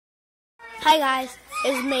Hi guys,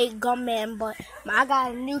 it's me, Gumman, but I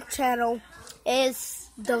got a new channel. It's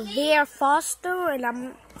the Veer Foster,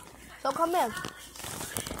 and so come in.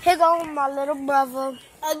 Here goes my little brother.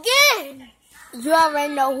 Again! You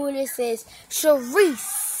already know who this is.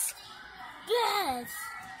 Sharice. Yes!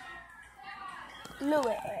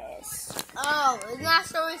 Lewis. Oh, it's not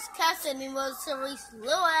Sharice Cass anymore, it's Sharice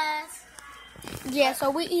Lewis. Yeah, so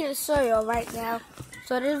we eating cereal right now.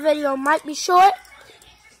 So this video might be short,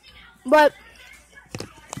 but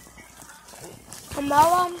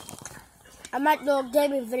tomorrow I might do a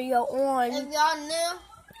gaming video on. If y'all knew,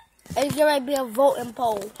 It's going to be a voting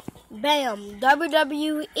poll. Bam.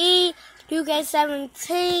 WWE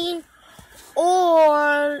 2K17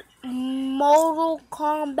 or Mortal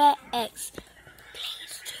Kombat X.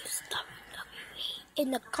 Please choose WWE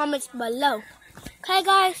in the comments below. Okay,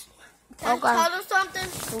 guys? can I tell them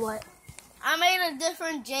something? What? I made a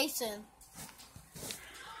different Jason.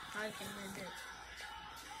 I can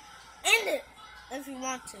end it if you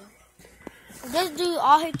want to. This dude,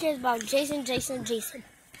 all he cares about Jason. He If needs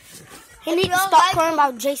you to don't stop like caring him-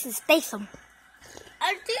 about Jason Statham.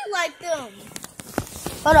 I do like them.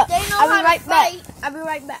 Hold up. They know I'll how be to right back. fight. I'll be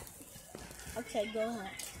right back. Okay, go ahead.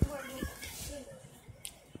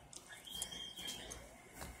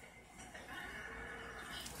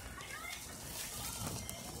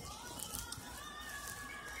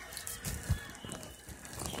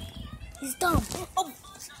 He's dumb.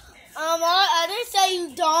 Oh, I didn't say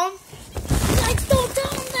you dumb. Like so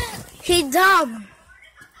dumb that. He dumb.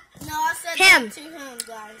 No, I said Him. that to him,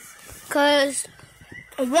 guys. Cause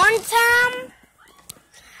one time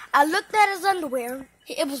I looked at his underwear.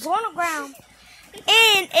 It was on the ground,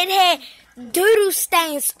 and it had doo-doo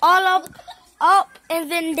stains all up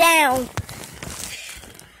and then down.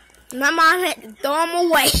 My mom had to throw him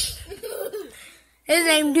away. His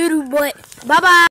name Doo-Doo Butt. Bye bye.